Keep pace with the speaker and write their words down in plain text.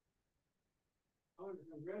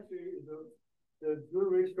The Blue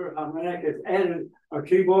Ridge for Harmonic has added a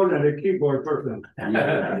keyboard and a keyboard person.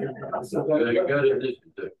 So very good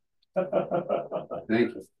initiative.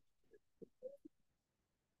 Thank you.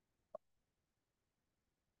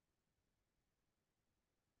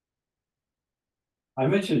 I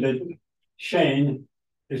mentioned that Shane,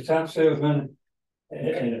 his top salesman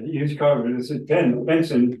at used car dealers at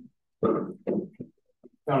Benson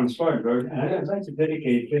down in Spartanburg, and I'd like to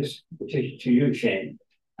dedicate this to you, Shane.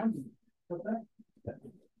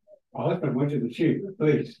 My husband went to the chief of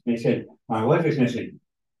police and he said, my wife is missing.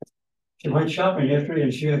 She went shopping yesterday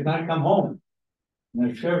and she has not come home. And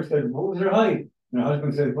the sheriff said, what was her height? And her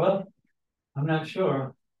husband said, well, I'm not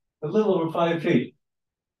sure. A little over 5 feet.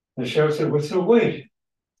 The sheriff said, what's her weight?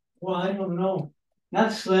 Well, I don't know.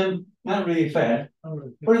 Not slim, not really fat.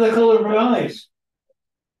 What are the color of her eyes?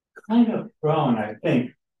 Kind of brown, I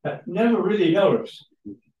think. I never really noticed.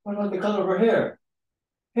 What about the color of her hair?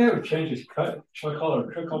 Hair changes color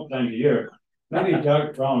a couple times a year. Maybe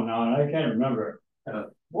dark brown now, and I can't remember.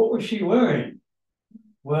 What was she wearing?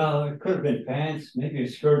 Well, it could have been pants, maybe a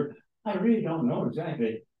skirt. I really don't know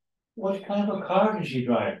exactly. What kind of a car did she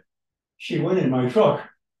drive? She went in my truck.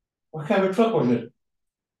 What kind of truck was it?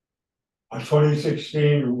 A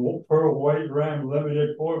 2016 Pearl White Ram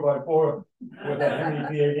Limited 4x4 with a Hemi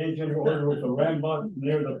V8 engine ordered with a Ram box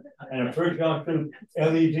near the and a fridge option,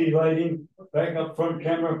 LED lighting, backup front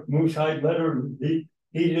camera, moose hide leather,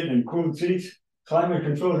 heated and cooled seats, climate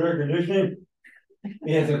controlled air conditioning.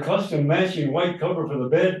 It has a custom matching white cover for the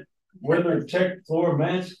bed, weather tech floor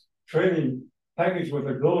mats, trailing package with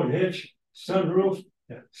a gold hitch, sunroof,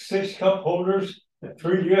 6 cup holders,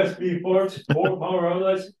 3 USB ports, 4 power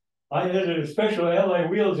outlets. I added a special alloy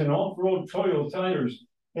wheels and off-road Toyo tires.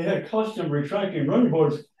 It had custom retracting running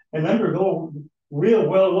boards and undergo real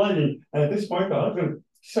well lighting. And at this point, the husband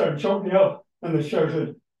started choking up, and the sheriff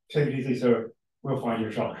said, take it easy, sir. We'll find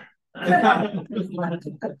your truck. I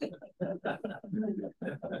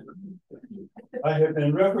have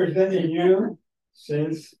been representing you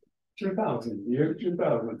since 2000, year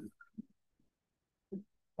 2000.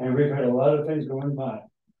 And we've had a lot of things going by.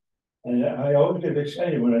 And I always get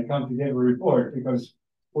excited when I come to give a report because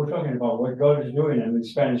we're talking about what God is doing in the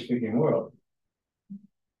Spanish-speaking world.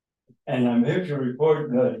 And I'm here to report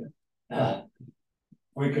that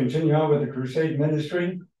we continue on with the crusade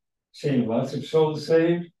ministry, seeing lots of souls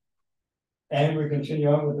saved. And we continue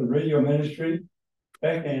on with the radio ministry.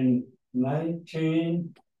 Back in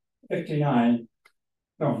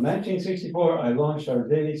 1964, I launched our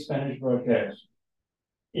daily Spanish broadcast,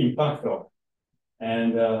 Impacto.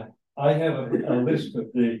 And I have a list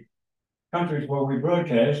of the countries where we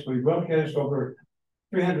broadcast. We broadcast over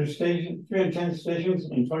 310 stations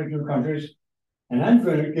in 22 countries. And I'm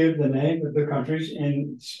going to give the name of the countries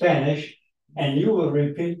in Spanish, and you will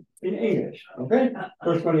repeat in English, okay?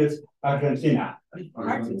 First one is Argentina,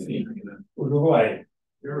 Uruguay,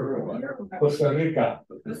 Costa Rica,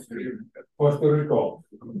 Puerto Rico,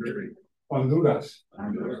 Honduras,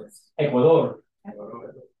 Ecuador,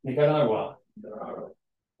 Nicaragua,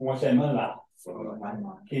 Guatemala,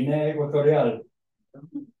 Guinea Equatorial.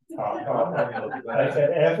 That's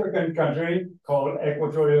an African country called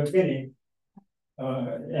Equatorial Guinea,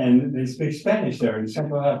 and they speak Spanish there in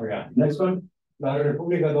Central Africa. Next one, La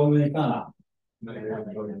República Dominicana.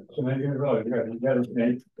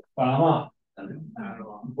 Panama,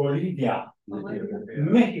 Bolivia,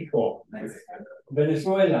 México,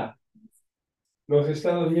 Venezuela, los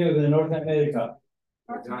Estados Unidos de Norteamérica,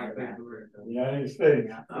 United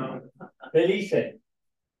States, Belice,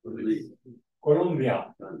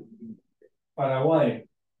 Colombia, Paraguay,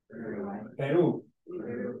 Perú,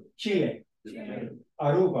 Chile,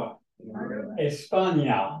 Aruba,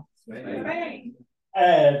 España,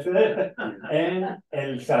 and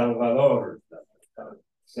El Salvador,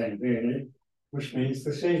 same thing, which means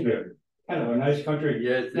the Savior. Kind of a nice country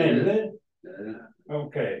name, isn't it?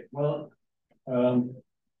 Okay, well,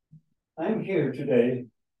 I'm here today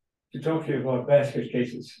to talk to you about basket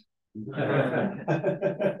cases.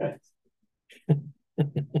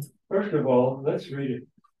 First of all, let's read it.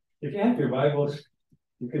 If you have your Bibles,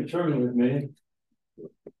 you can turn with me.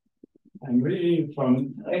 I'm reading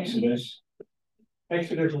from Exodus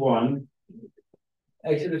 1,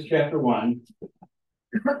 Exodus chapter 1,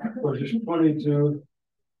 verses 22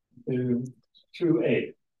 to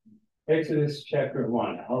 2:8. Exodus chapter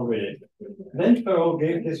 1, I'll read it. Then Pharaoh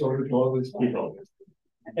gave this order to all his people.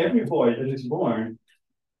 Every boy that is born,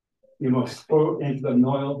 you must throw into the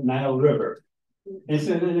Nile River.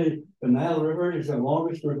 Incidentally, the Nile River is the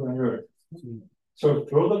longest river on earth. So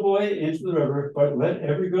throw the boy into the river, but let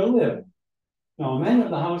every girl live. Now, a man of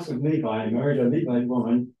the house of Levi married a Levite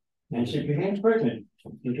woman, and she became pregnant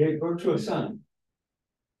and gave birth to a son.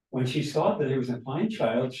 When she saw that he was a fine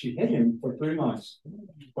child, she hid him for 3 months.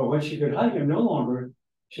 But when she could hide him no longer,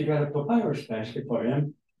 she got a papyrus basket for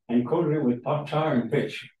him and coated it with tar and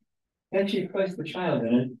pitch. Then she placed the child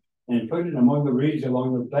in it and put it among the reeds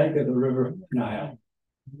along the bank of the river Nile.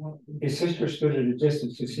 His sister stood at a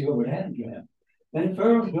distance to see what would happen to him. Then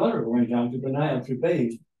Pharaoh's daughter went down to the Nile to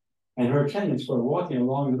bathe, and her attendants were walking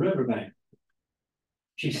along the riverbank.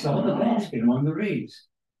 She saw the basket among the reeds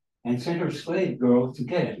and sent her slave girl to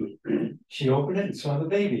get it. She opened it and saw the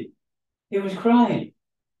baby. He was crying,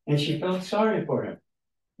 and she felt sorry for him.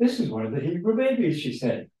 "This is one of the Hebrew babies," she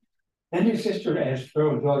said. Then his sister asked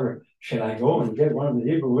Pharaoh's daughter, "Shall I go and get one of the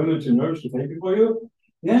Hebrew women to nurse the baby for you?"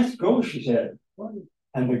 "Yes, go," she said.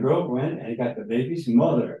 And the girl went and got the baby's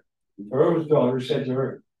mother. Pharaoh's daughter said to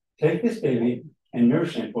her, "Take this baby and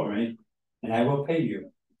nurse him for me, and I will pay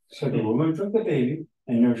you." So the woman took the baby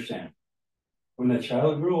and nursed him. When the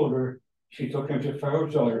child grew older, she took him to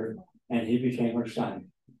Pharaoh's daughter, and he became her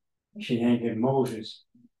son. She named him Moses,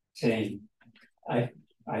 saying,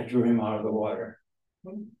 I drew him out of the water.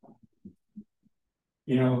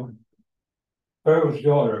 You know, Pharaoh's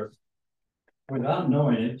daughter, without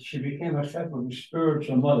knowing it, she became a type of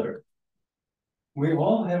spiritual mother. We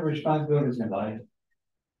all have responsibilities in life,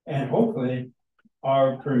 and hopefully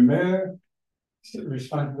our premier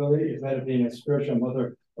responsibility is that of being a spiritual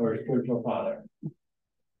mother or a spiritual father.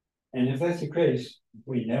 And if that's the case,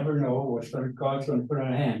 we never know what God's going to put in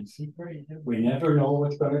our hands. We never know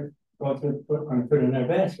what's God's going to put in our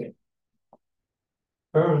basket.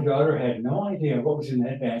 Pharaoh's daughter had no idea what was in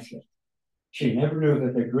that basket. She never knew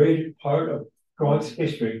that the greatest part of God's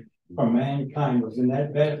history for mankind was in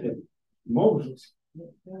that basket. Moses.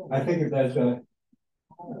 I think that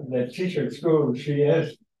that teacher at school, she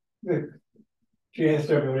asked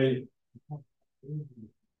everybody,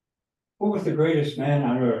 who was the greatest man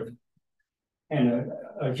on earth? And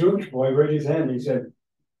a Jewish boy raised his hand and he said,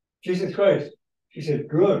 "Jesus Christ." She said,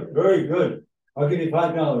 "Good, very good. I'll give you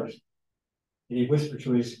 $5. And he whispered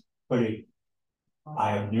to his buddy,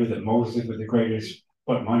 "I knew that Moses was the greatest,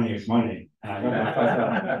 but money is money." And I got my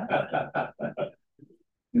 $5.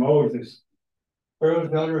 Moses.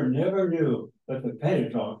 Pharaoh's daughter never knew that the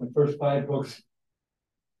Pentateuch, the first 5 books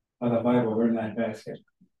of the Bible, were in that basket.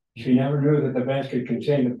 She never knew that the basket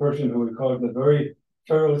contained the person who would cause the very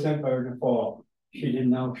Pharaoh's empire to fall. She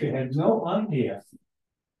didn't know. She had no idea.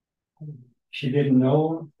 She didn't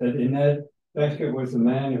know that in that basket was the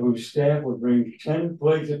man whose staff would bring 10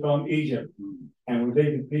 plagues upon Egypt and would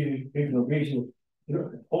lead the people of Egypt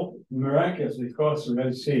miraculously cross the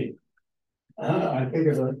Red Sea. I think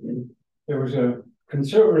there was a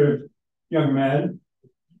conservative young man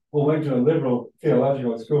who went to a liberal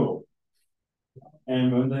theological school.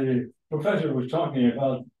 And when the professor was talking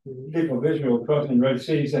about people of Israel crossing the Red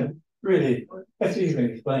Sea, he said, "Really, that's easily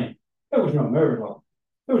explained. There was no miracle.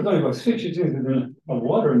 There was only about 6 inches of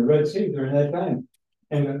water in the Red Sea during that time."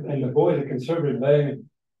 And the boy, the conservative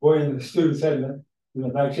boy, and the student said in the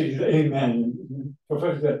back seat, he said, "Amen." And the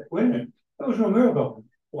professor said, "Wait a minute, there was no miracle.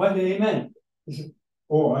 Why did amen?" He said,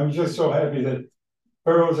 "Oh, I'm just so happy that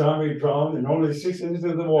Pharaoh's army drowned in only 6 inches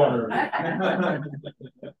of the water."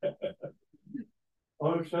 I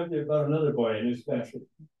want to tell you about another boy in this basket.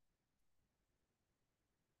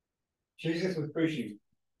 Jesus was preaching,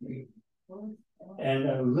 and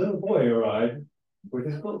a little boy arrived with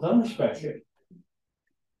his little lunch basket.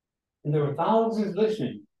 And there were thousands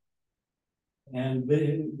listening. And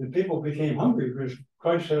the people became hungry because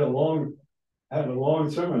Christ had a long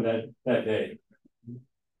sermon that day.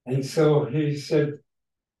 And so he said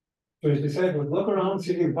to his disciples, "Look around,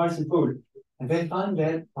 see if you can find some food." And they found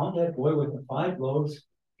that boy with the 5 loaves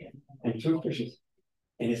and 2 fishes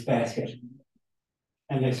in his basket.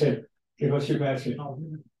 And they said, "Give us your basket."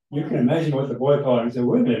 You can imagine what the boy thought. He said,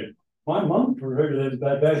 "Wait a minute, my mom prepared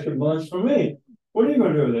that basket of lunch for me. What are you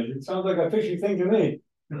going to do with it? It sounds like a fishy thing to me."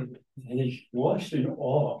 And he watched in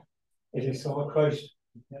awe as he saw Christ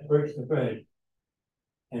break the bread.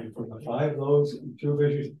 And from the 5 loaves and 2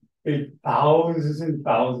 fishes, feed thousands and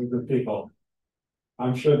thousands of people.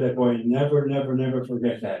 I'm sure that boy never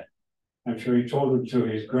forget that. I'm sure he told it to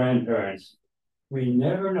his grandparents. We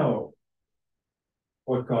never know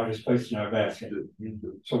what God has placed in our basket.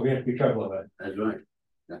 So we have to be careful of it. That's right.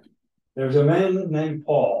 There's a man named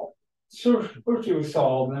Paul. First he was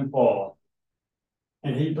Saul, then Paul.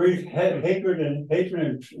 And he breathed hatred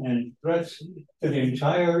and threats to the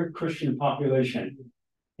entire Christian population.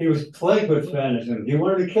 He was plagued with fanatism. He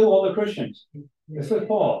wanted to kill all the Christians. This was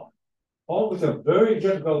Paul. Paul was a very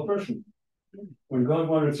difficult person. When God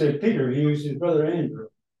wanted to save Peter, he used his brother Andrew.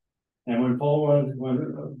 And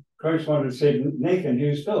when Christ wanted to save Nathan, he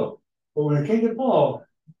used Philip. But when it came to Paul,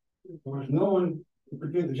 there was no one who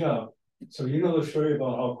could do the job. So you know the story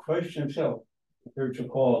about how Christ himself appeared to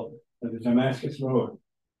Paul at the Damascus Road.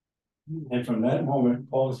 And from that moment,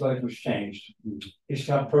 Paul's life was changed. He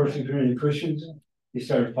stopped persecuting Christians. He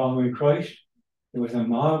started following Christ. It was a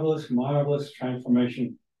marvelous, marvelous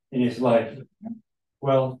transformation in his life.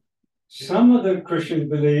 Well, some of the Christians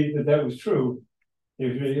believed that that was true,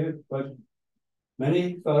 but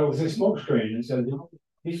many thought it was a smokescreen and said,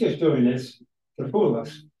 he's just doing this to fool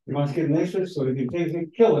us. He wants to get an so he can take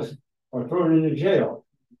and kill us or throw it into jail.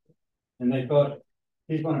 And they thought,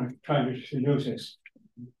 he's going to try to seduce us.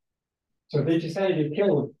 So they decided to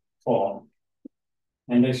kill Paul.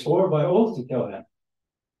 And they swore by oath to kill him.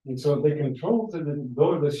 And so they controlled the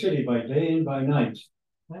door of the city by day and by night.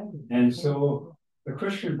 And so the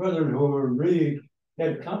Christian brethren who were really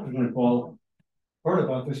had confidence in Paul heard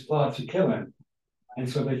about this plot to kill him. And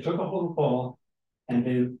so they took a hold of Paul and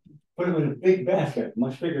they put him in a big basket,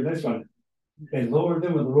 much bigger than this one. They lowered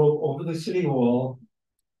him with a rope over the city wall,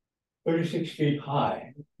 36 feet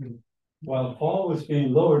high. While Paul was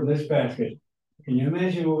being lowered in this basket, can you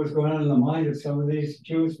imagine what was going on in the mind of some of these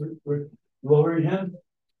Jews who were lowering him?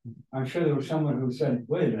 I'm sure there was someone who said,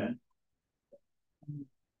 wait a minute.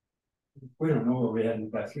 We don't know what we had in the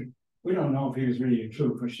basket. We don't know if he was really a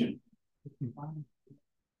true Christian.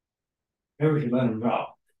 Maybe we should let him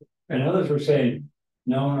drop. And others were saying,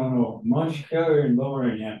 no, much care in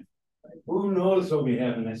lowering him. Who knows what we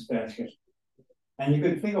have in this basket? And you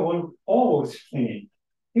could think of what Paul was thinking.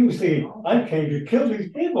 He was thinking, I came to kill these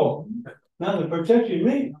people. Now they're protecting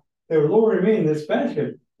me. They were lowering me in this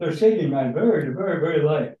basket. They're saving my very, very, very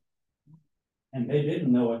life. And they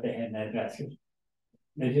didn't know what they had in that basket.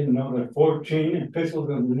 They didn't know the 14 epistles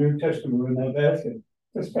of the New Testament were in that basket.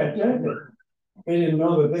 It's fantastic. They didn't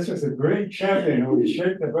know that this was a great champion who would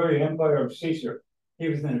shake the very empire of Caesar. He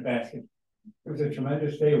was in a basket. It was a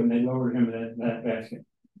tremendous day when they lowered him in that basket.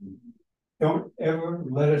 Don't ever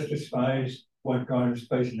let us despise what God has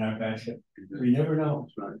placed in our basket. We never know.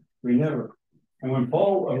 We never. And when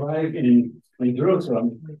Paul arrived in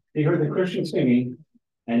Jerusalem, he heard the Christians singing,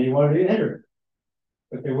 and he wanted to enter.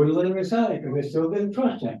 But they wouldn't let him inside because they still didn't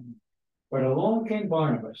trust him. But along came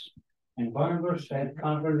Barnabas, and Barnabas had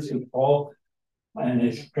confidence in Paul, and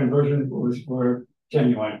his conversion were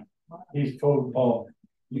genuine. He told Paul,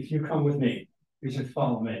 if you come with me, you should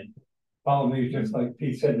follow me. Follow me just like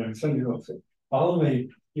Pete said in Sunday school. Follow me,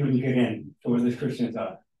 you can get in to where the Christians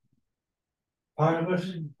are.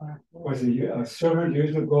 Barnabas was a servant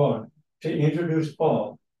used of God to introduce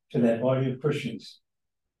Paul to that body of Christians.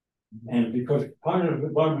 And because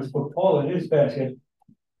Barnabas put Paul in his basket,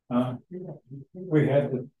 we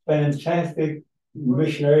have the fantastic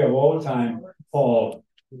missionary of all time, Paul,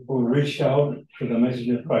 who reached out to the message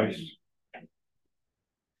of Christ.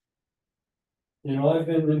 You know, I've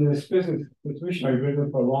been in this missionary business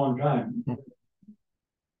for a long time.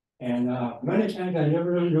 And many times I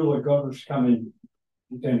never really knew what God was coming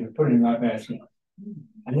to put in my basket.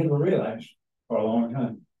 I never realized for a long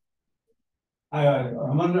time. A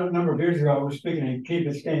number of years ago, I was speaking in Key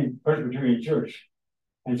Biscayne Presbyterian Church.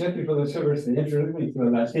 And just before the service, they introduced me to a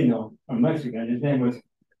Latino from Mexico. His name was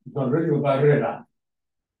Rodrigo Barrera.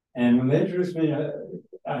 And when they introduced me,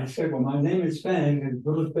 I said, well, my name in Spanish is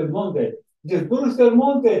Bruce Del Monte. He said, Bruce Del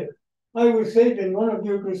Monte, I was saved in one of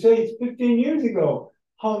your crusades 15 years ago.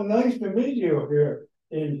 How nice to meet you here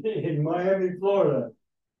in Miami, Florida.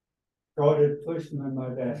 God had placed him in my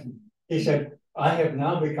basket. He said, I have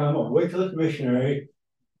now become a Wycliffe missionary,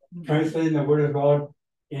 translating the Word of God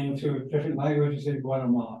into different languages in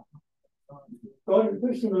Guatemala. God had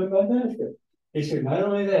placed him in my basket. He said, not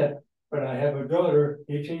only that, but I have a daughter,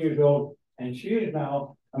 18 years old, and she is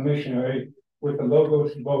now a missionary with the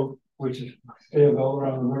Logos boat, which is sailed all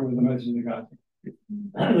around the world with the message of the gospel.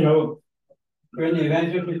 You know, during the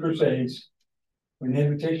evangelical crusades, when the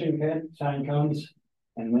invitation sign comes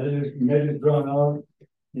and letters is drawn out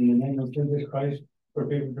in the name of Jesus Christ for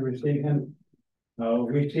people to receive him,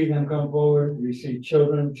 we see them come forward. We see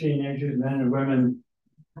children, teenagers, men and women.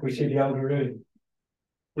 We see the elderly.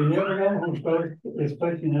 We never know who is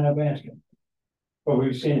placed in our basket. But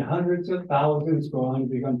we've seen hundreds of thousands go on to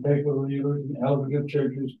become faithful believers and elders of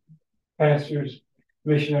churches, pastors,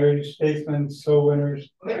 missionaries, statesmen, soul winners.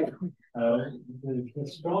 The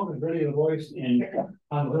strongest radio voice in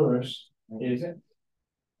Honduras is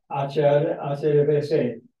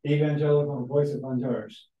HRBC, the Evangelical Voice of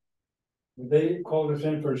Honduras. They called us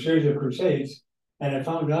in for a series of crusades, and I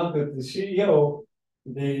found out that the CEO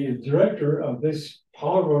the director of this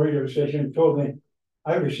powerful radio station told me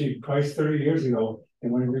I received Christ 30 years ago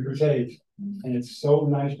in one of the crusades. And it's so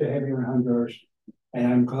nice to have you in Honduras. And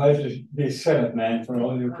I'm glad to be set up, man, for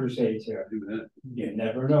all your crusades here. You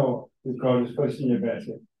never know who God is pushing your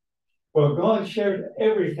basket. Well, God shared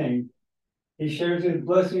everything. He shares his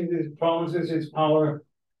blessings, his promises, his power.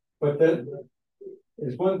 But there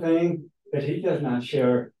is one thing that he does not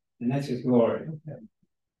share, and that's his glory.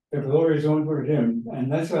 The glory is only for him.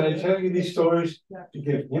 And that's why I tell you these stories, to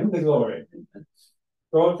give him the glory.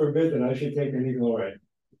 God forbid that I should take any glory.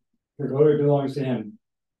 The glory belongs to him.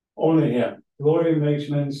 Only him. Glory makes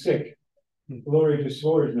men sick. Glory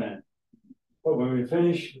destroys men. But when we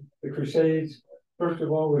finish the crusades, first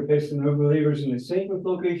of all, we place the new believers in the safest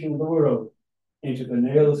location of the world, into the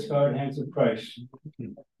nail-scarred hands of Christ.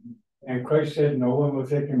 And Christ said, no one will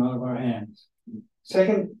take him out of our hands.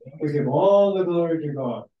 Second, we give all the glory to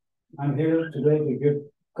God. I'm here today to give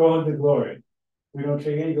God the glory. We don't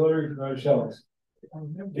take any glory for ourselves,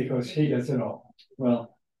 because he does it all.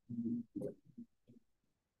 Well,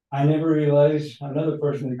 I never realized another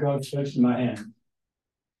person that God placed in my hand.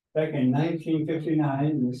 Back in 1959,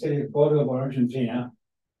 in the city of Córdoba, Argentina,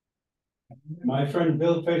 my friend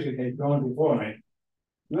Bill Fisher had gone before me.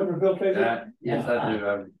 Remember Bill Fisher? Yes, I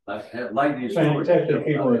do. I like these stories. Fantastic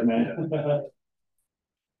keyboard, man.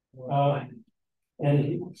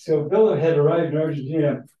 So Bill had arrived in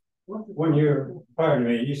Argentina 1 year prior to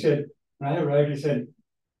me. He said, when I arrived, he said,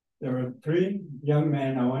 there are 3 young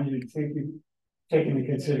men I want you to take into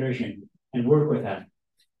consideration and work with them.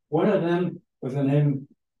 One of them was the name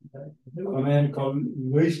of a man called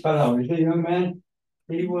Luis Palau. He's a young man.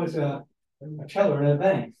 He was a teller in a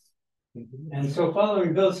bank. And so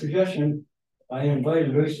following Bill's suggestion, I invited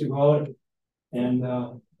Luis to go out and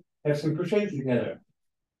have some crusades together.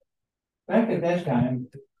 Back at that time,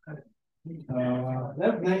 that was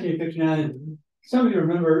 1959. Some of you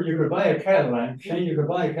remember you could buy a Cadillac. Shane, you could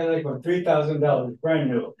buy a Cadillac for $3,000, brand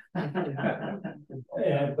new.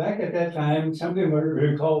 Back at that time, something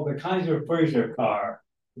we called the Kaiser Fraser car.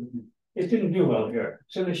 It didn't do well here.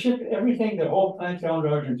 So they shipped everything, the whole plant down to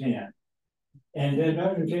Argentina. And in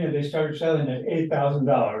Argentina, they started selling at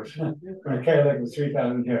 $8,000 when a Cadillac was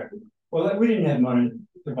 $3,000 here. Well, we didn't have money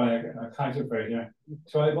to buy a Kaiser Fraser.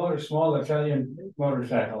 So I bought a small Italian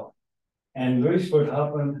motorcycle. And Luis would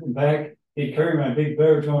hop on the back. He'd carry my big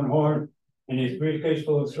baritone horn and his briefcase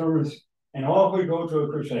full of sermons, and off we'd go to a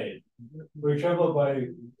crusade. We traveled by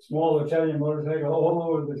small Italian motorcycle all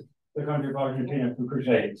over the country of Argentina for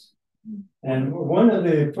crusades. And one of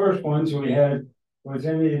the first ones we had was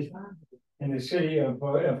in the city of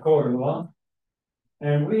Córdoba,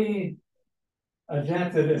 and we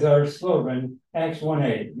adapted as our slogan, Acts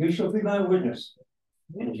 1:8, you shall be my witness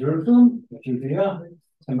in Jerusalem, Judea,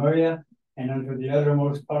 Samaria, and unto the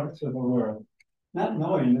uttermost parts of the world, not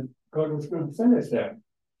knowing that God was going to send us there.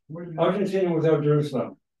 Argentina was our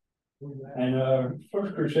Jerusalem. And our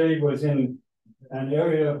first crusade was in an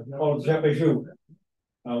area called Japaju,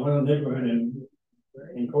 one of the neighborhood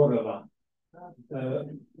in Córdoba.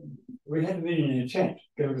 We had a meeting in a tent.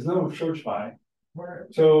 There was no church by.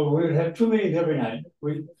 So we would have 2 meetings every night.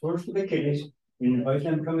 We first with the kiddies, we invite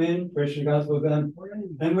them to come in, preach the gospel to them,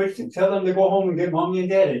 then we'd tell them to go home and get mommy and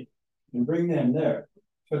daddy and bring them there.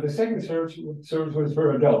 So the second service was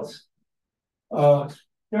for adults.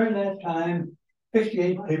 During that time,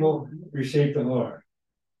 58 people received the Lord.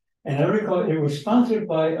 And I recall it was sponsored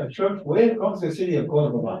by a church way across the city of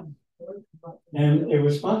Córdoba. And it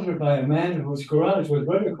was sponsored by a man whose garage was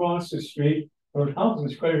right across the street, or his house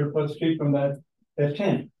was right across the street from that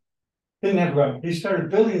tent. Didn't have a garage. He started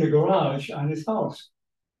building the garage on his house.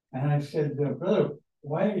 And I said, brother,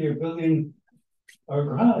 why are you building a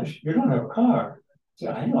garage? You don't have a car. He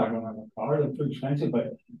said, I know I don't have a car. They're too expensive,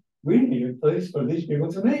 but we need a place for these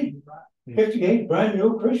people to meet. 58 brand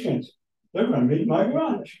new Christians. They're going to meet in my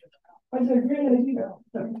garage. I said, great idea.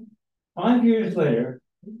 5 years later,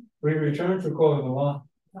 we returned to Córdoba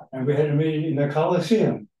and we had a meeting in the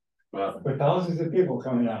Coliseum with thousands of people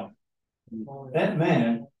coming out. That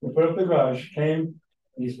man who put up the garage came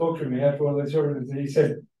and he spoke to me after all the services and he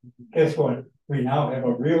said, guess what? We now have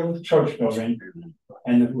a real church building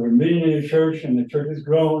and we're meeting in a church and the church has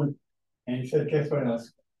grown. And he said, guess what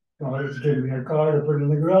else? God has given me a car to put in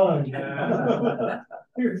the garage.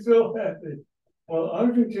 He was so happy. Well,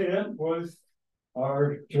 Argentina was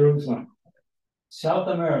our Jerusalem. South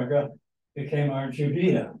America became our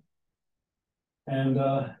Judea. And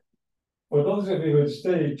for those of you who have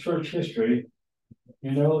studied church history,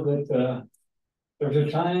 you know that there was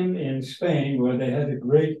a time in Spain where they had a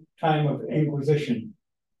great time of Inquisition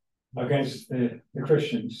against the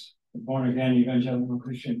Christians. born again evangelical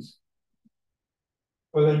Christians.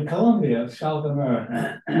 Well, in Colombia, South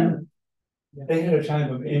America, they had a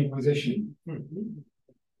time of inquisition.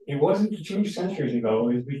 It wasn't 2 centuries ago,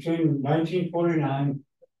 it was between 1949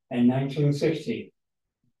 and 1960.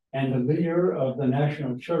 And the leader of the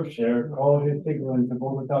national church there called his people into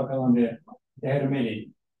Bogota, Colombia. They had a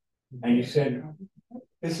meeting. And he said,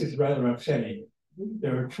 this is rather upsetting.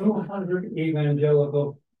 There are 200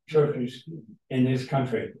 evangelical churches in this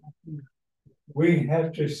country. We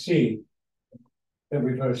have to see that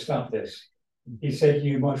we've got to stop this. He said,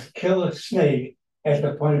 you must kill a snake at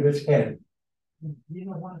the point of its head.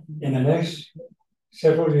 In the next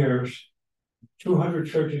several years, 200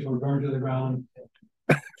 churches were burned to the ground,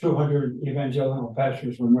 200 evangelical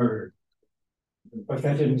pastors were murdered. But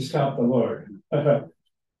that didn't stop the Lord.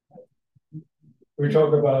 We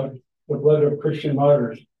talk about the blood of Christian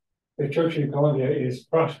martyrs. The church in Colombia is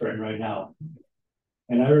prospering right now.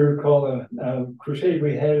 And I recall a crusade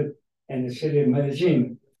we had in the city of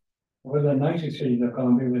Medellin, one of the nicest cities of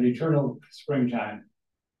Colombia, with eternal springtime.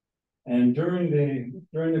 And during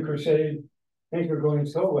the crusade, things were going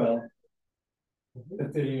so well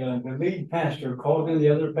that the lead pastor called in the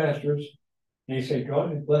other pastors, and he said,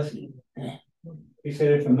 God is blessing. He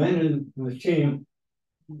said, if the men in the team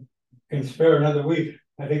can spare another week,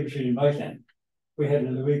 I think we should invite them. We had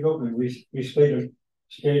another week open. We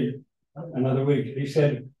stayed another week. He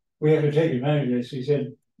said, we have to take advantage of this. He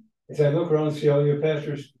said, as I look around and see all your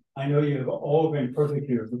pastors, I know you have all been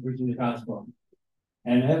persecuted for preaching the gospel.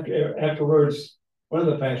 And afterwards, one of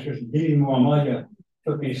the pastors, Didi Muhammad,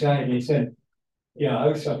 took me aside and he said, yeah,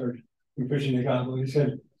 I suffered from preaching the gospel. He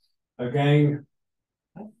said, a gang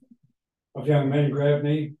of young men grabbed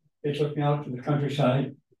me. They took me out to the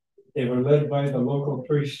countryside. They were led by the local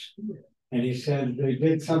priest. And he said, they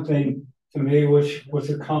did something to me which was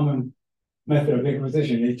a common method of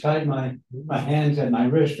inquisition. They tied my hands and my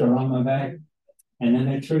wrist around my back, and then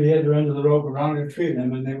they threw the other end of the rope around the tree of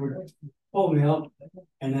them, and they would pull me up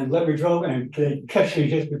and then let me drop, and they catch me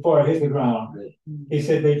just before I hit the ground. He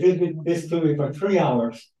said they did this to me for 3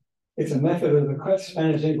 hours. It's a method of the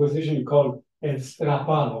Spanish Inquisition called el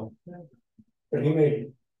strapado. But he made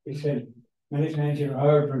it. He said, many times your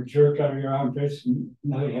arms were jerked out of your armpits, and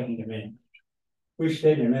nothing happened to me. We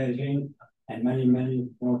stayed in Medellin, and many, many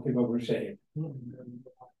more people were saved.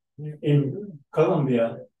 In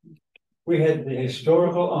Colombia, we had the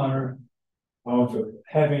historical honor of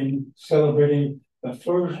celebrating the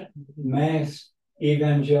first mass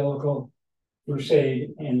evangelical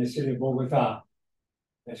crusade in the city of Bogota,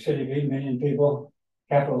 a city of 8 million people,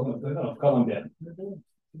 capital of Colombia.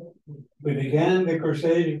 We began the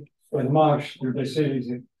crusade with a march through the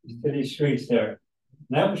city streets there.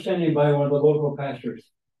 And I was standing by one of the local pastors.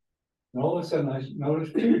 And all of a sudden I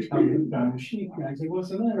noticed tears coming down his cheek. And I said, what's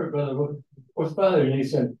the matter, brother? What's bothering you? He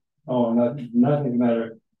said, oh, nothing the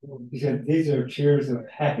matter. He said, these are tears of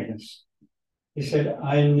happiness. He said,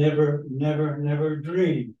 I never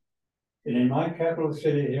dreamed that in my capital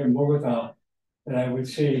city here in Bogota, that I would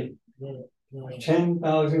see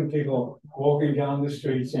 10,000 people walking down the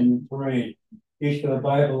streets in parade, each with a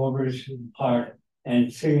Bible over his heart,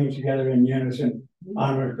 and singing together in unison,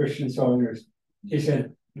 honor Christian soldiers. He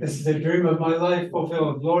said, this is the dream of my life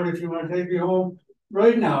fulfilled. Lord, if you want to take me home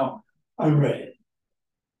right now, I'm ready.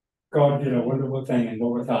 God did a wonderful thing in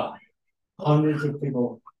Bogota. Hundreds of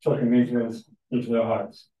people took him into their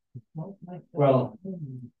hearts. Well,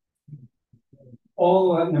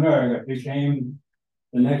 all Latin America became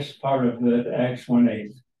the next part of the Acts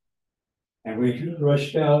 1:8. And we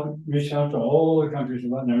reached out to all the countries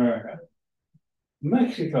of Latin America.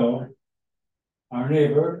 Mexico, our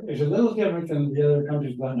neighbor, is a little different than the other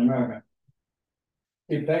countries of Latin America.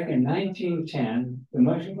 Back in 1910, the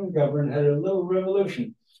Mexican government had a little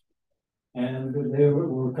revolution. And they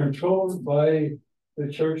were controlled by the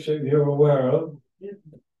church that you're aware of,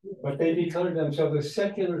 but they declared themselves a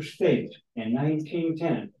secular state in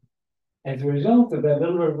 1910. As a result of that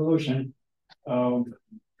little revolution,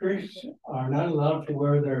 priests are not allowed to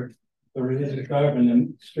wear their religious garb in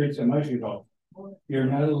the streets of Mexico. You're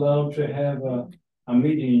not allowed to have a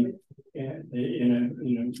meeting in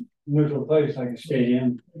a neutral place like a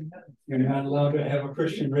stadium. You're not allowed to have a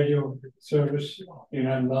Christian radio service. You're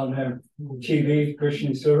not allowed to have TV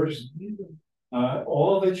Christian service.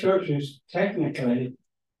 All the churches, technically,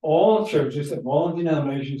 all churches of all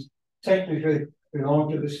denominations, technically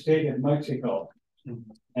belong to the state of Mexico.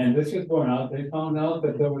 And this is borne out. They found out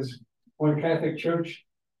that there was one Catholic church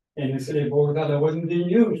in the city of Bogota that wasn't being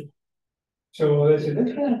used. So they said,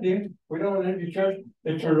 this can't be. We don't want any church.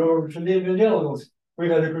 They turned over to the evangelicals. We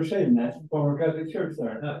had a crusade in that former Catholic church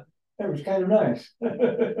there. That was kind of nice.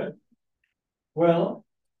 Well,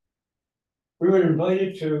 we were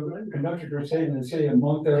invited to conduct a crusade in the city of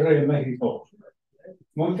Monterrey, Mexico.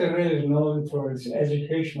 Monterrey is known for its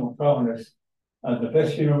educational prowess. The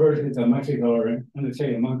best universities of Mexico are in the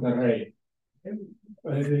city of Monterrey.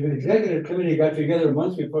 The executive committee got together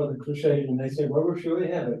months before the crusade and they said, well, where should we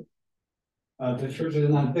have it? The church is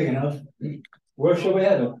not big enough. Where should we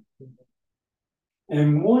have it?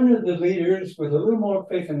 And one of the leaders, with a little more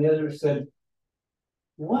faith than the others, said,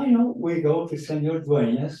 why don't we go to Senor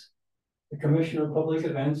Dueñas, the Commissioner of Public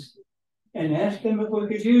Events, and ask him if we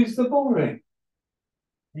could use the bull ring?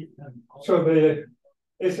 So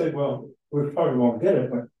they said, well, we probably won't get it,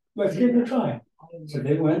 but let's give it a try. So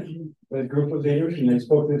they went with a group of leaders and they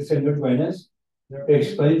spoke to Senor Dueñas. They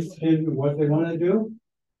explained to him what they wanted to do.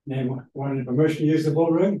 They wanted permission to use the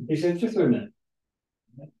bull ring. He said, just a minute.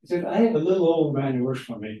 He said, I have a little old man who works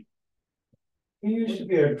for me. He used to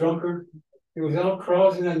be a drunkard. He was out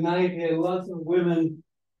crossing at night. He had lots of women.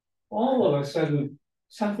 All of a sudden,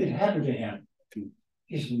 something happened to him.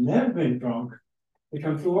 He's never been drunk. He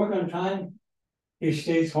comes to work on time. He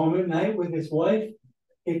stays home at night with his wife.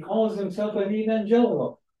 He calls himself an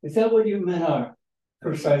evangelical. Is that what you men are?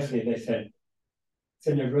 Precisely, they said.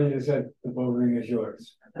 Senor Brother said, the bull ring is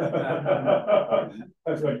yours. That's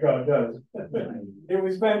what God does. It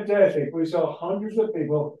was fantastic. We saw hundreds of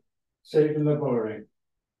people saved in the bull ring.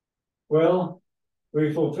 Well,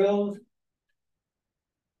 we fulfilled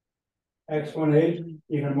Acts 1:8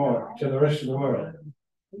 even more to the rest of the world.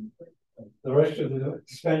 The rest of the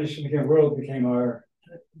Spanish-speaking world became our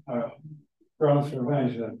grounds for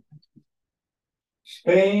evangelism.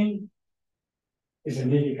 Spain is a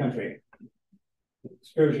needy country,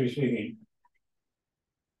 spiritually speaking.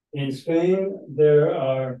 In Spain, there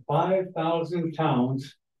are 5,000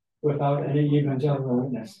 towns without any evangelical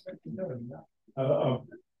witness.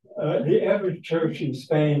 The average church in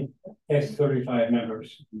Spain has 35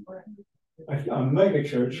 members. A mega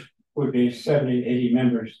church would be 70, 80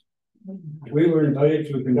 members. We were invited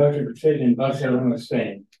to conduct a crusade in Barcelona,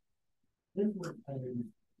 Spain.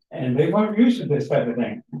 And they weren't used to this type of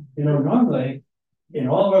thing. You know, normally, in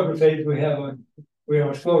all of our crusades, we have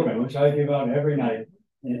a slogan, which I give out every night.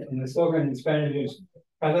 And the slogan in Spanish is,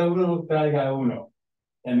 cada uno traiga uno.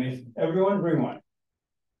 That means everyone bring one.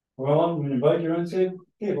 Well, I'm going to invite your unsaved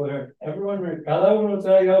people here. Everyone bring, cada uno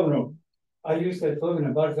traiga uno. I used that slogan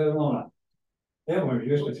in Barcelona. They weren't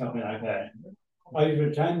used to something like that. I used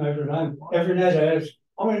it time after time. Every night I asked,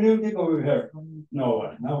 how many new people we have? No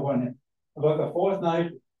one, not one. About the fourth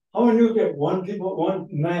night, how many new people? One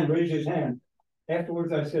man raised his hand.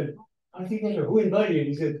 Afterwards I said, how did you get here? Who invited you?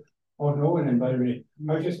 He said, oh, no one invited me.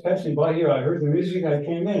 I was just passing by here. I heard the music. I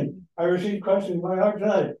came in. I received Christ in my heart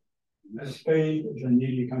tonight. Spain is a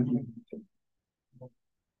needy country.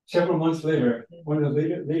 Several months later, one of the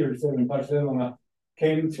leaders there in Barcelona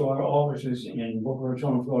came to our offices in Boca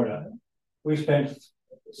Raton, Florida. We spent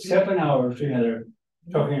 7 hours together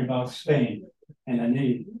talking about Spain and the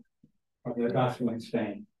need of the gospel in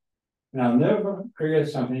Spain. And I'll never forget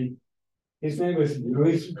something. His name was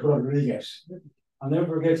Luis Rodriguez. I'll never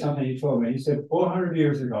forget something he told me. He said, 400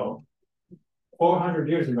 years ago,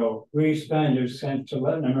 we Spaniards sent to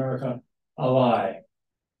Latin America a lie.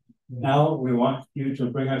 Now we want you to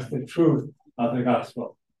bring us the truth of the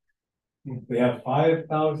gospel. We have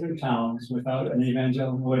 5,000 towns without an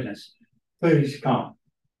evangelical witness. Please come.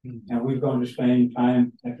 And we've gone to Spain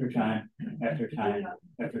time after time, after time,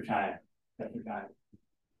 after time, after time.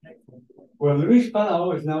 Well, Luis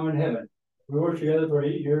Palau is now in heaven. We worked together for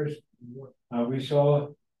 8 years. We saw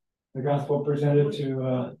the gospel presented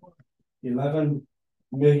to 11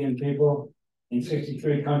 million people in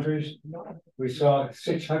 63 countries. We saw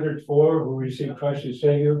 604 who received Christ as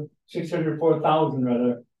Savior, 604,000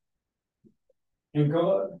 rather. And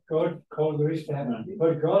God called Luis to heaven.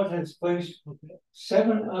 But God has placed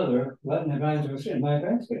 7 other Latin evangelists in my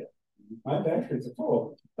basket. My basket's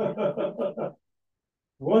full.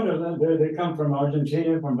 One of them, they come from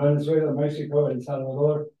Argentina, from Venezuela, Mexico, El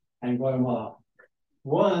Salvador, and Guatemala.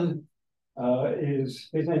 One his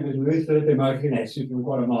name is Luis Felipe Martinez, he's from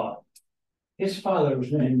Guatemala. His father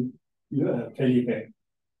was named Felipe,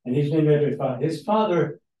 and he's named after his father. His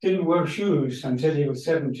father didn't wear shoes until he was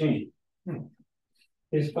 17.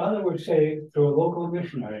 His father was saved through a local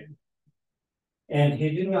missionary, and he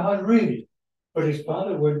didn't know how to read, but his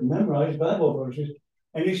father would memorize Bible verses,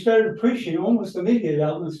 and he started preaching almost immediately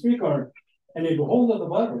out in the street corner. And he'd hold up the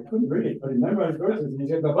Bible. He couldn't read it, but he memorized verses. And he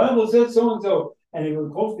said, the Bible said so-and-so. And he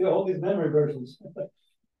would quote all these memory verses.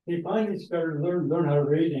 He finally started to learn how to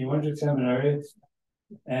read, and he went to seminary.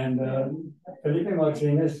 And Felipe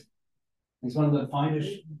Martinez is one of the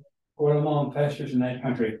finest Guatemalan pastors in that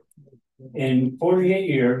country. In 48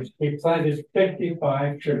 years, he planted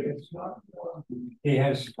 55 churches. He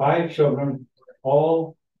has 5 children,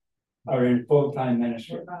 all are in full-time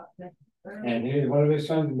ministry. And one of his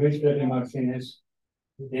sons, Luis Martinez,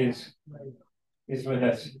 is with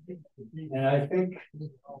us. And I think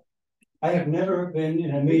I have never been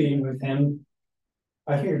in a meeting with him.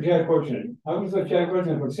 I think of Jack Fortune. I was with Jack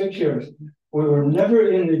Fortune for 6 years. We were never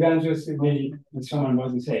in the evangelistic meeting when someone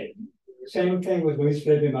wasn't saved. Same thing with Luis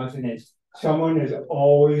Martinez. Someone is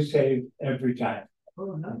always saved every time.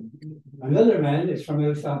 Another man is from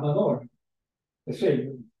El Salvador, the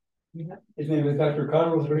Savior. His name is Dr.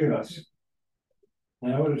 Carlos Rivas.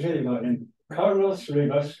 And I want to tell you about him. Carlos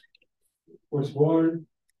Rivas was born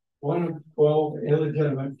one of 12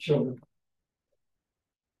 illegitimate children.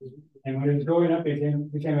 And when he was growing up, he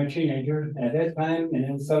became a teenager. At that time in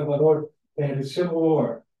El Salvador, they had a civil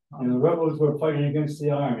war, and the rebels were fighting against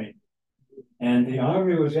the army. And the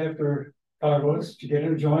army was after Carlos to get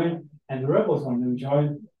him joined, and the rebels wanted him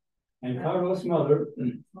joined. And Carlos' mother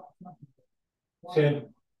said,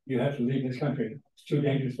 "You have to leave this country. It's too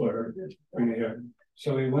dangerous for you here."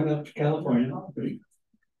 So he went up to California,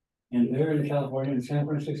 and there in California, in San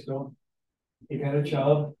Francisco, he got a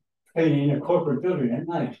job cleaning a corporate building at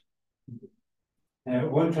night.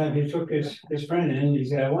 And one time he took his friend in, and he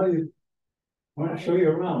said, I want to show you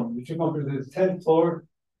around. He took him up to the 10th floor,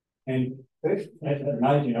 and at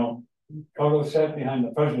night, Carlos sat behind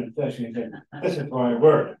the president's desk and he said, "This is where I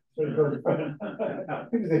work." So he goes,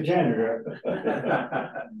 he was a janitor.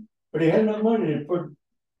 But he had no money to put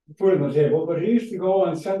food on the table, but he used to go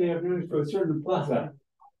on Sunday afternoons to a certain plaza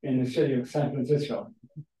in the city of San Francisco.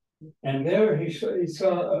 And there he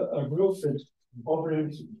saw a group that offered him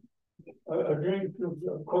a drink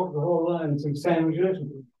of Coca-Cola and some sandwiches.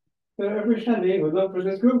 So every Sunday he would look for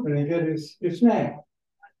this group and he'd get his snack.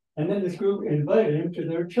 And then this group invited him to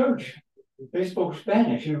their church. They spoke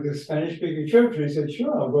Spanish. It was a Spanish-speaking church. And he said,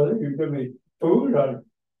 "Sure, I'll go there. You give me food,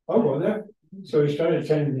 I'll go there." So he started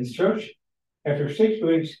attending his church. After 6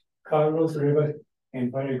 weeks, Carlos Rivas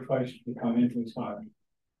invited Christ to come into his heart.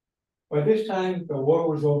 By this time, the war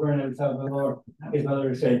was over in El Salvador. His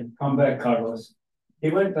mother said, "Come back, Carlos." He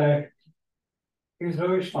went back. He was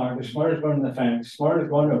very smart, the smartest one in the family,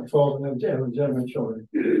 smartest one of 12 illegitimate children.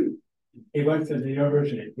 He went to the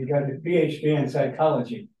university. He got his PhD in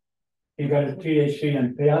psychology. He got his PhD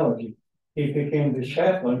in theology. He became the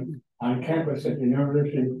chaplain on campus at the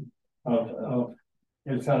University of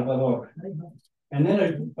El Salvador. And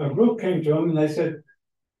then a group came to him and they said,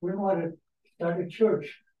 "We want to start a church.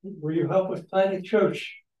 Will you help us plant a church?"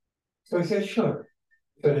 So he said, "Sure."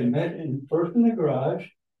 So they met first in the garage,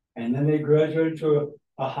 and then they graduated to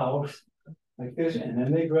a house like this, and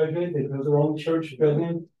then they graduated, they built their own church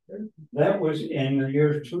building. That was in the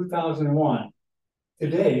year 2001.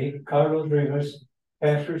 Today, Carlos Rivas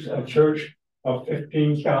pastors a church of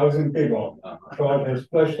 15,000 people. God has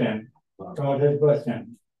blessed him. God has blessed him.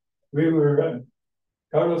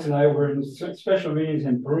 Carlos and I were in special meetings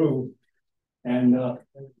in Peru, and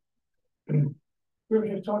we were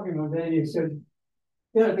just talking one day, and he said,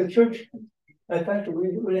 "Yeah, the church, in fact,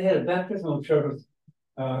 we had a baptismal service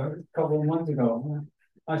a couple of months ago."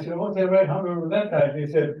 I said, "Okay, right, how many were baptized?" He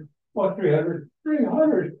said, "Oh, 300.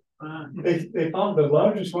 300. They found the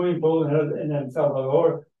largest swimming pool in El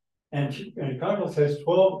Salvador, and Carlos has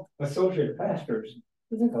 12 associate pastors.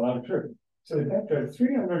 That's a lot of church. So they baptized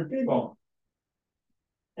 300 people.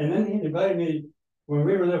 And then he invited me, when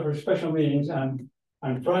we were there for special meetings on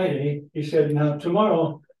Friday, he said, "Now,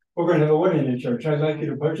 tomorrow, we're going to have a wedding in church. I'd like you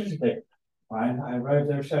to participate." Fine. I arrived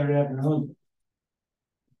there Saturday afternoon.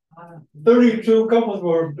 32 couples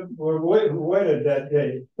were wedded that day.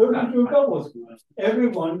 32 couples.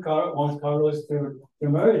 Everyone wants Carlos to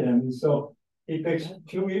marry them. And so he picks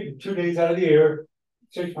 2 days out of the year,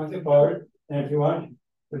 6 months apart. And if you want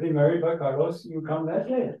to be married by Carlos, you come that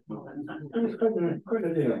day. It was quite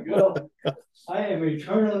a deal. Well, I am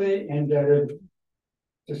eternally indebted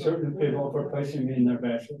to certain people for placing me in their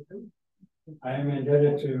basket. I am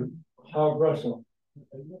indebted to Howard Russell,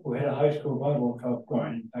 who had a high school Bible club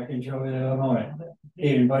going back in Joliet, Illinois.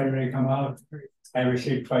 He invited me to come out. I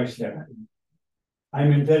received Christ there.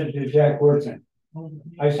 I'm indebted to Jack Worthington.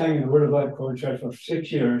 I sang in the Word of Life Choir Church for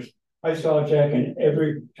 6 years. I saw Jack in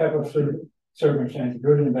every type of circumstance,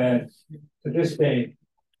 good and bad. To this day,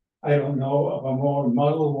 I don't know of a more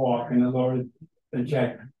model walk in the Lord than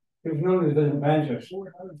Jack. He was known as an evangelist,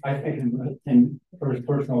 I think, for his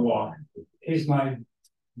personal walk. He's my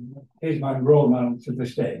role model to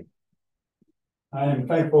this day. I am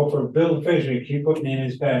thankful for Bill Fishwick. He put me in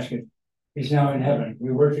his basket. He's now in heaven.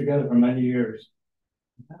 We worked together for many years.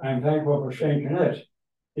 I'm thankful for Shane Connett.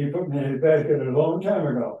 He put me in his basket a long time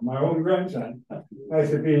ago, my own grandson. I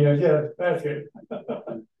said, yeah, basket.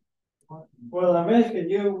 Well, I'm asking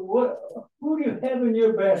you, who do you have in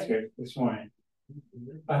your basket this morning?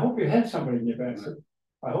 I hope you had somebody in your basket.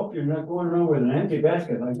 I hope you're not going around with an empty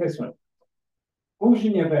basket like this one. Who's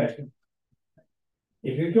in your basket?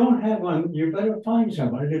 If you don't have one, you better find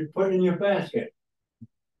somebody to put in your basket.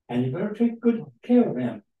 And you better take good care of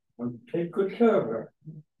him, or take good care of her.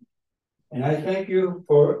 And I thank you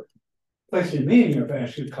for placing me in your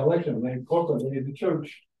basket collectively and corporately in the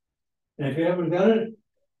church. And if you haven't done it,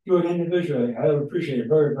 do it individually. I would appreciate it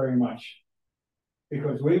very, very much.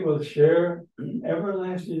 Because we will share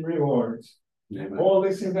everlasting rewards. Amen. All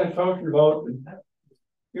these things I'm talking about,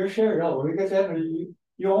 you're sharing all. We get to have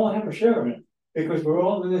you all have a share of it. Because we're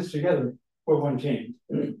all in this together for one team.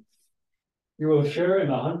 You will share in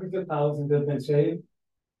the hundreds of thousands that have been saved.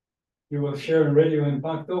 You will share in Radio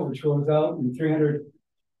Impacto, which goes out in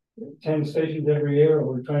 310 stations every year,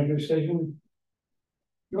 over 22 stations.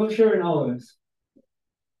 You will share in all of this.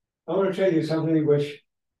 I want to tell you something which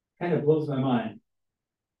kind of blows my mind.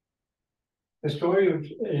 The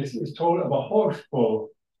story is told of a horse pull,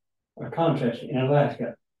 a contest in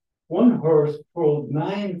Alaska. One horse pulled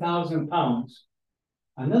 9,000 pounds.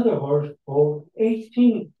 Another horse pulled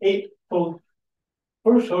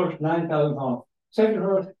first horse 9,000 pounds. Second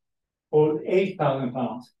horse pulled 8,000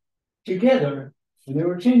 pounds. Together, when they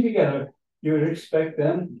were teamed together, you would expect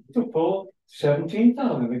them to pull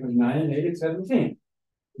 17,000 because 9 and 8 is 17.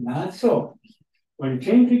 Not so. When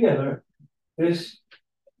teamed together, this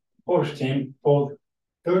horse team pulled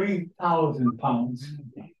 30,000 pounds,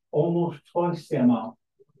 almost twice the amount.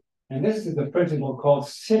 And this is the principle called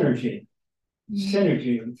synergy.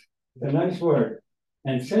 Synergy is a nice word.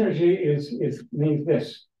 And synergy means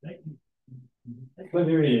this. Let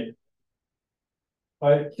me read it.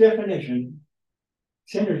 By definition,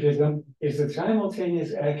 synergism is the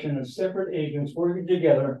simultaneous action of separate agents working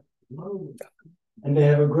together, and they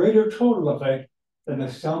have a greater total effect than the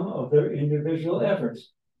sum of their individual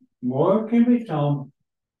efforts. More can be done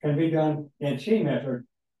in team effort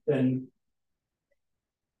than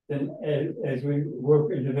as we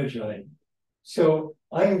work individually. So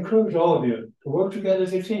I encourage all of you to work together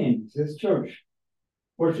as a team, this church,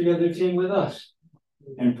 work together as a team with us,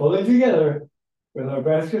 and pulling together with our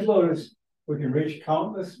baskets loaded, we can reach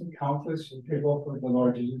countless and countless people for the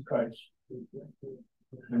Lord Jesus Christ.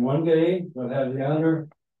 And one day we'll have the honor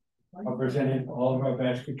of presenting all of our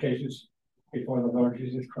basket cases before the Lord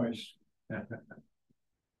Jesus Christ.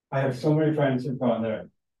 I have so many friends who've gone there.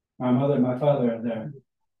 My mother and my father are there.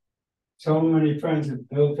 So many friends,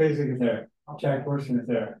 Bill Fasig is there. Jack Wilson is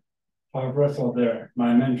there. Bob Russell there,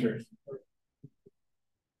 my mentors.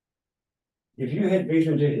 If you had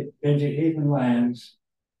been to heathen lands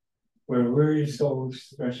where weary souls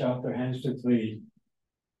stretch out their hands to plead,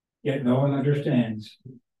 yet no one understands,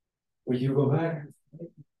 would you go back?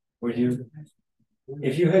 Would you?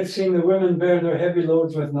 If you had seen the women bear their heavy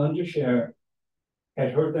loads with none to share,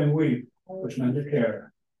 had heard them weep with none to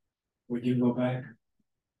care, would you go back?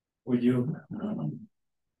 Would you?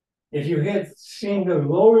 If you had seen the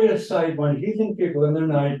glorious sight when heathen people in the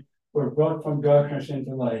night were brought from darkness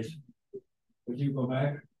into light, would you go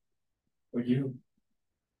back? Would you?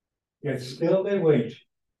 Yet still they wait,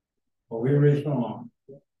 for weary is long.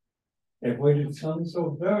 They've waited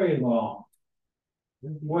so very long.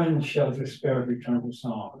 When shall despair return to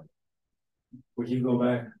song? Would you go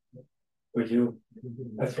back? Would you?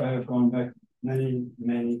 That's why I've gone back many,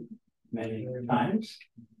 many, many times.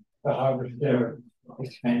 The harvest there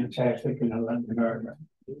is fantastic in Latin America.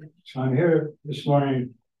 So I'm here this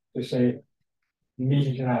morning to say,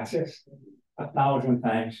 mil gracias, 1,000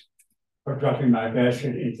 thanks for dropping my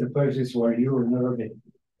basket into places where you will never be.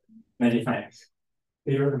 Many thanks.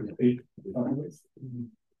 Here,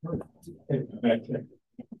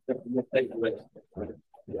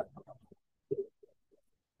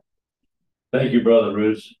 Thank you, Brother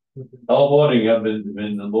Bruce. All morning,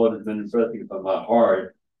 the Lord has been impressing upon my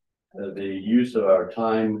heart the use of our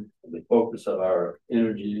time, the focus of our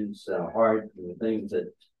energies, our heart, and the things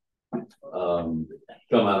that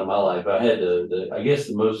come out of my life. I had I guess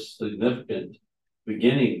the most significant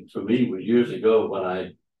beginning for me was years ago when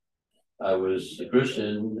I was a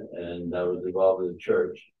Christian and I was involved in the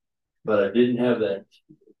church, but I didn't have that.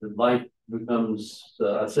 The life becomes,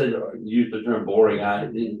 I said, use the term boring.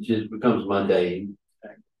 It just becomes mundane.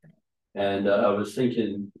 And I was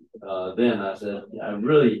thinking then, I said, I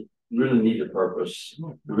really need a purpose.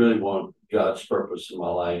 I really want God's purpose in my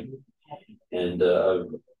life. And I've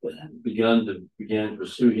began to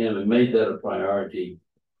pursue Him and made that a priority.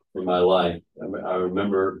 in my life. I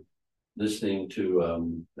remember listening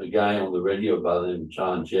to a guy on the radio by the name of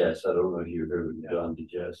John Jess. I don't know if you heard of John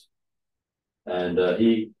Jess. And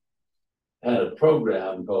he had a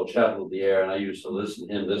program called Chapel of the Air, and I used to listen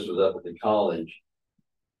to him. This was up at the college.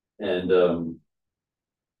 And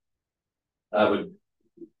I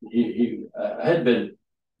had been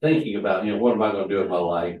thinking about, what am I going to do with my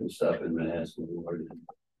life and stuff, and been asking the Lord.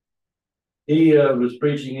 He was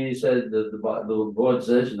preaching, and he said that the Lord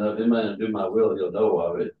says, if any man do my will, he'll know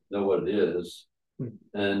of it, know what it is.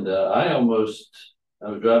 And I was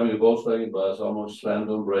driving a Volkswagen bus, almost slammed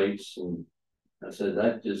on brakes, and I said,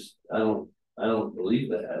 I don't believe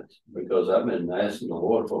that, because I've been asking the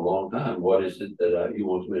Lord for a long time, what is it that He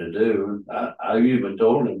wants me to do? And I even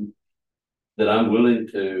told Him that I'm willing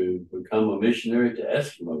to become a missionary to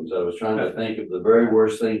Eskimos. I was trying to think of the very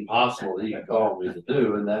worst thing possible that He could call me to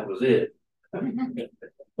do, and that was it.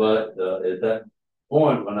 But at that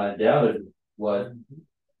point, when I doubted what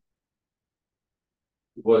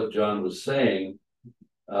John was saying,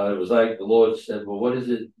 it was like the Lord said, well, what is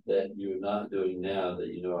it that you're not doing now that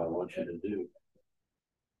I want you to do?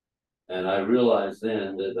 And I realized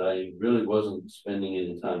then that I really wasn't spending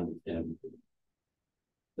any time with Him,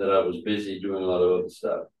 that I was busy doing a lot of other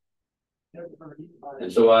stuff.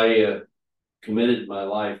 And so I committed my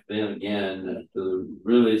life then again to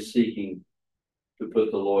really seeking to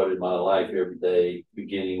put the Lord in my life every day,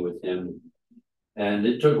 beginning with Him. And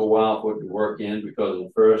it took a while for it to work in, because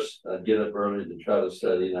at first I'd get up early to try to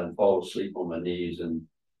study, and I'd fall asleep on my knees, and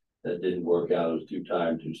that didn't work out. I was too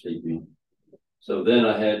tired, too sleepy. So then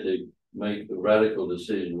I had to make the radical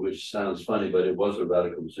decision, which sounds funny, but it was a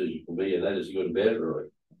radical decision for me, and that is to go to bed early,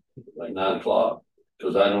 like 9 o'clock,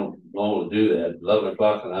 because I don't normally do that. 11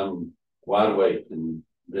 o'clock and I'm wide awake and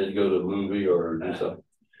ready to go to a movie or do something.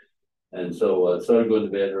 And so I started going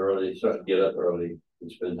to bed early, started to get up early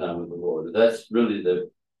and spend time with the Lord. That's really that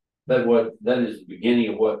is the beginning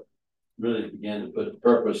of what really began to put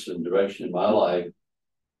purpose and direction in my life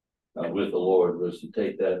with the Lord, was to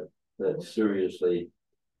take that seriously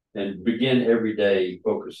and begin every day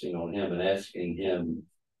focusing on Him and asking Him,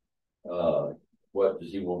 what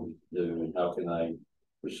does He want me to do, and how can I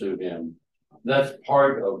pursue Him? That's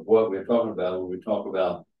part of what we're talking about when we talk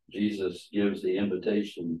about Jesus gives the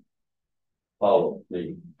invitation, follow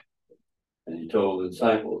me. And He told the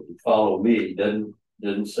disciples to follow me.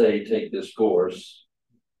 Didn't say take this course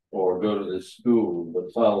or go to this school,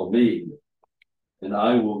 but follow me, and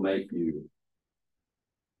I will make you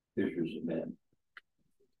fishers of men.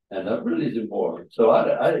 And that really is important. So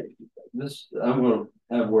I'm going to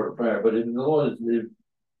have a word of prayer, but if the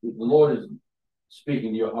Lord is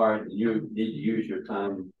speaking to your heart, and you need to use your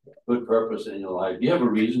time, put purpose in your life. You have a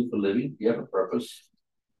reason for living. You have a purpose.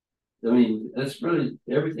 I mean, that's really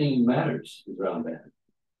everything matters around that.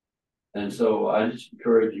 And so I just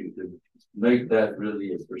encourage you to make that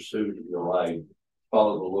really a pursuit of your life.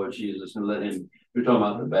 Follow the Lord Jesus and let Him. We're talking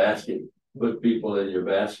about the basket. Put people in your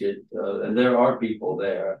basket, and there are people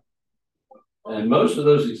there. And most of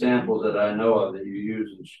those examples that I know of that you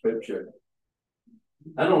use in Scripture,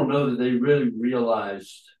 I don't know that they really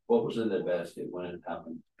realized what was in their basket when it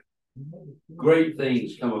happened. Great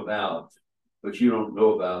things come about, but you don't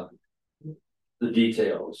know about the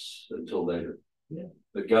details until later.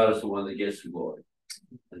 But God is the one that gets the glory,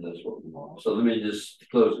 and that's what we want. So let me just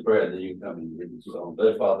close the prayer, and then you can come and read the song.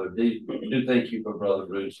 But Father, we do thank you for Brother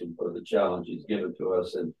Bruce and for the challenge he's given to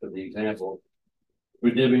us, and for the example.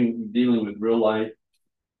 We're dealing with real life,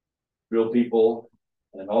 real people,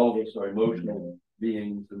 and all of us are emotional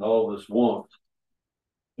beings, and all of us want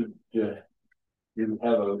to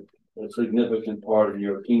have a significant part in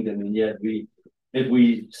your kingdom, and yet if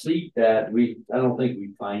we seek that, I don't think we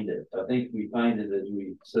find it. I think we find it as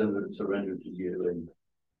we surrender to you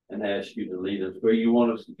and ask you to lead us where you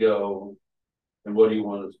want us to go, and what do you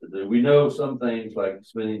want us to do. We know some things like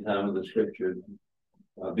spending time in the Scripture,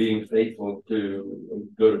 being faithful to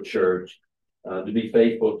go to church, to be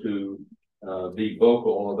faithful to be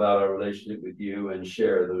vocal about our relationship with you and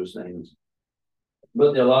share those things.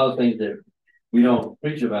 But there are a lot of things that we don't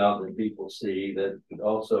preach about that people see that could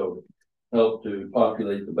also help to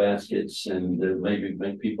populate the baskets and maybe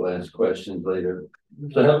make people ask questions later.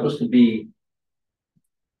 So help us to be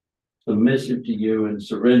submissive to you and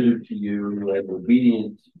surrendered to you and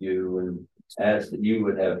obedient to you, and ask that you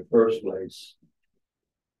would have first place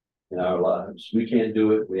in our lives. We can't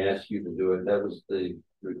do it. We ask you to do it. That was the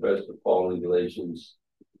request of Paul in Galatians,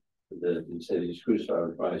 that he said he's crucified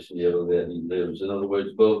with Christ, and yet that he lives. In other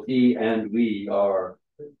words, both he and we are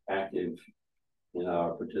active in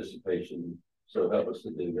our participation. So help us to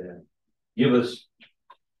do that. Give us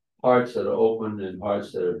hearts that are open and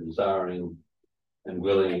hearts that are desiring and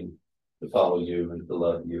willing to follow you and to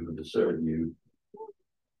love you and to serve you,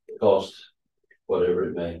 cost whatever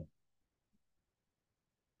it may.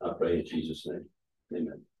 I pray in Jesus' name.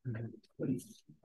 Amen.